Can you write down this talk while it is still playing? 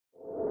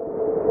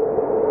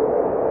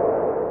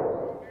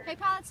Hey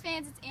Pilots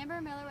fans, it's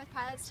Amber Miller with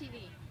Pilots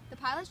TV. The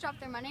Pilots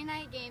dropped their Monday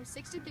night game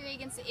 6-3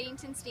 against the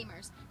Edenton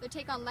Steamers. They'll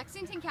take on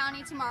Lexington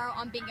County tomorrow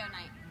on bingo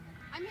night.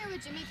 I'm here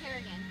with Jimmy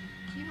Kerrigan.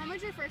 You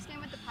homered your first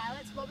game with the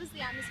Pilots. What was the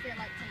atmosphere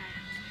like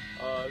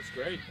tonight? It's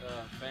great.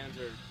 Fans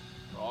are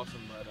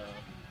awesome, but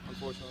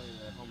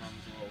unfortunately the home run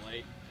was a little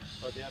late.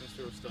 But the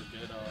atmosphere was still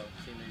good.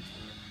 Teammates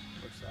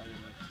were excited.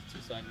 It's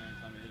exciting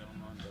anytime they hit a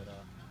home run, but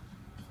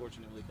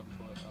unfortunately couldn't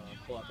pull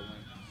out the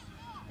win.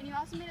 And you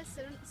also made a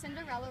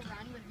Cinderella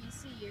run with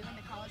VCU in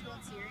the College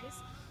World Series.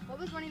 What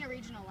was running a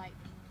regional like?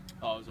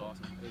 Oh, it was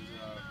awesome. It was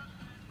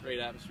a great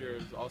atmosphere.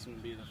 It was awesome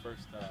to be the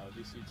first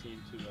VCU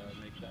team to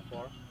make it that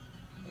far.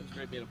 It was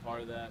great being a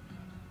part of that,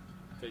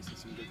 facing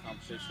some good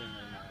competition,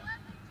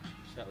 and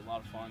just had a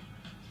lot of fun.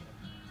 So.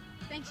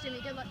 Thanks,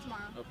 Jimmy. Good luck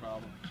tomorrow. No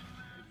problem.